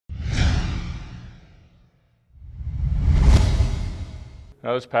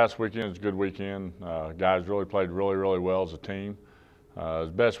Now, this past weekend was a good weekend. Guys really played really well as a team.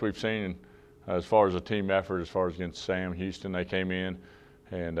 As best we've seen as far as a team effort, as far as against Sam Houston. They came in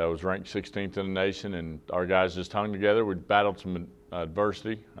and was ranked 16th in the nation, and our guys just hung together. We battled some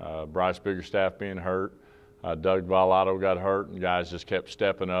adversity. Bryce Biggerstaff being hurt, Doug Valato got hurt, and guys just kept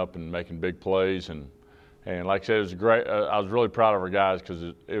stepping up and making big plays. And like I said, it was great. I was really proud of our guys because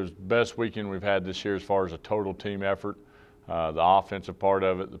it was the best weekend we've had this year as far as a total team effort. The offensive part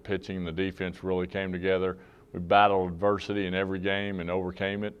of it, the pitching, and the defense really came together. We battled adversity in every game and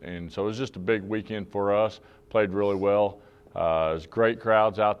overcame it, and so it was just a big weekend for us. Played really well. There's great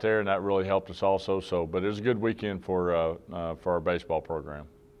crowds out there, and that really helped us also. But it was a good weekend for our baseball program.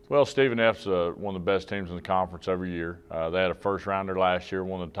 Well, Stephen F's one of the best teams in the conference every year. They had a first rounder last year,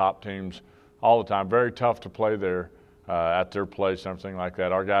 one of the top teams all the time. Very tough to play there at their place and everything like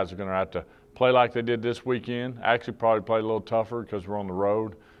that. Our guys are going to have to play like they did this weekend. Actually, probably play a little tougher because we're on the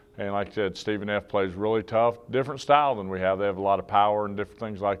road. And like I said, Stephen F plays really tough, different style than we have. They have a lot of power and different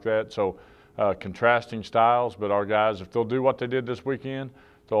things like that. So contrasting styles, but our guys, if they'll do what they did this weekend,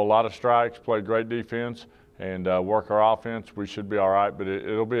 throw a lot of strikes, play great defense, and work our offense, we should be all right. But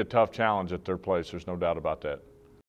it'll be a tough challenge at their place. There's no doubt about that.